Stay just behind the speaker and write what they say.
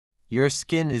Your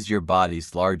skin is your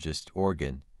body's largest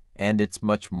organ, and it's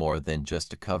much more than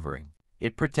just a covering.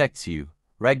 It protects you,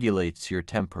 regulates your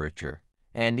temperature,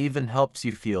 and even helps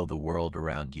you feel the world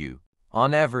around you.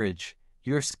 On average,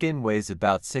 your skin weighs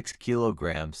about 6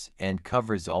 kilograms and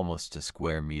covers almost a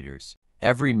square meters.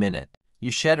 Every minute,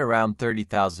 you shed around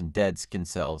 30,000 dead skin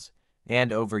cells,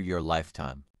 and over your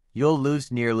lifetime, you'll lose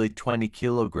nearly 20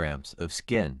 kilograms of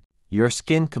skin. Your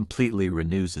skin completely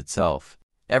renews itself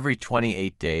every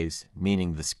 28 days,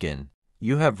 meaning the skin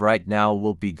you have right now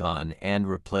will be gone and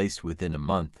replaced within a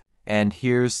month. And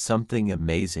here's something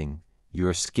amazing.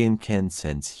 Your skin can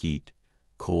sense heat,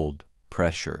 cold,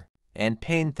 pressure, and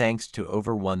pain thanks to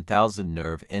over 1,000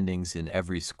 nerve endings in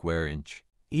every square inch.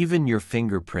 Even your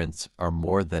fingerprints are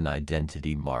more than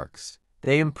identity marks.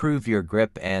 They improve your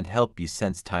grip and help you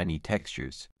sense tiny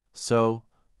textures. So,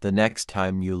 the next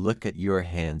time you look at your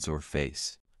hands or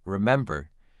face, remember,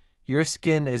 your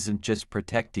skin isn't just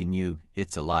protecting you,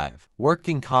 it's alive,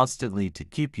 working constantly to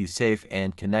keep you safe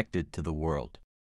and connected to the world.